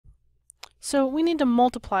So we need to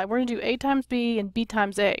multiply. We're going to do A times B and B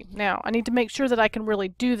times A. Now, I need to make sure that I can really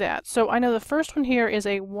do that. So I know the first one here is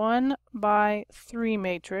a 1 by 3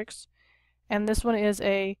 matrix, and this one is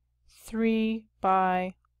a 3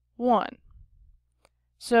 by 1.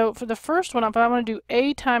 So for the first one, if I want to do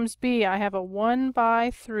A times B, I have a 1 by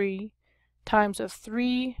 3 times a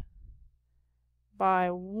 3 by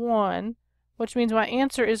 1, which means my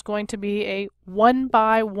answer is going to be a 1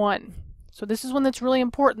 by 1. So this is one that's really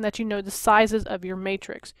important, that you know the sizes of your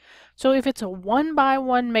matrix. So if it's a 1 by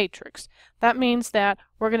 1 matrix, that means that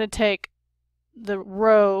we're going to take the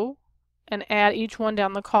row and add each one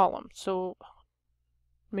down the column. So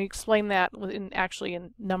let me explain that actually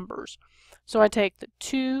in numbers. So I take the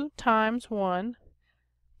 2 times 1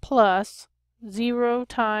 plus 0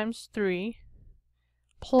 times 3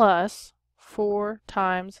 plus 4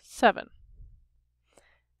 times 7.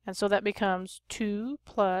 And so that becomes 2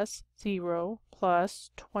 plus 0 plus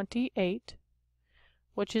 28,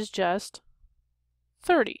 which is just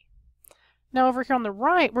 30. Now over here on the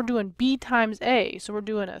right, we're doing B times A. So we're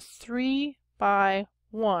doing a 3 by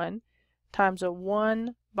 1 times a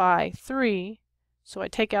 1 by 3. So I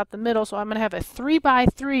take out the middle, so I'm going to have a 3 by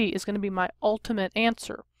 3 is going to be my ultimate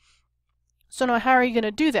answer. So now how are you going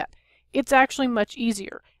to do that? It's actually much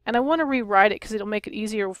easier. And I want to rewrite it because it'll make it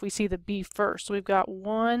easier if we see the B first. So we've got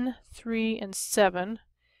 1, 3, and 7.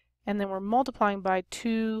 And then we're multiplying by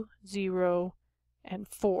 2, 0, and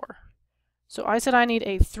 4. So I said I need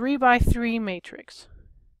a 3 by 3 matrix.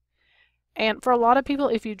 And for a lot of people,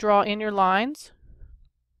 if you draw in your lines,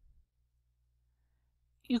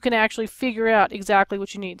 you can actually figure out exactly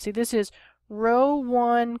what you need. See, this is row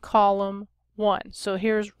 1, column 1. So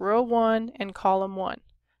here's row 1 and column 1.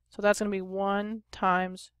 So that's going to be 1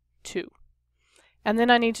 times 2. And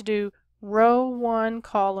then I need to do row 1,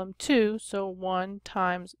 column 2, so 1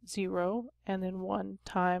 times 0, and then 1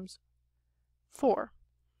 times 4.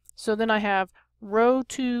 So then I have row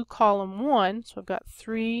 2, column 1, so I've got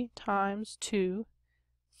 3 times 2,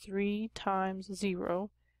 3 times 0,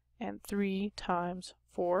 and 3 times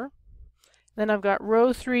 4. Then I've got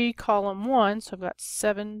row 3, column 1, so I've got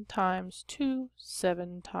 7 times 2,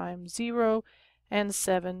 7 times 0, and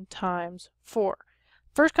 7 times 4.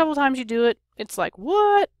 First couple times you do it, it's like,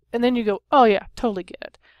 what? And then you go, oh yeah, totally get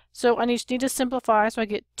it. So I just need to simplify, so I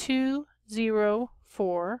get 2, 0,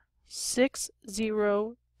 4, 6,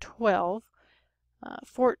 0, 12,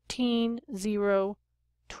 14, 0,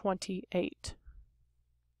 28.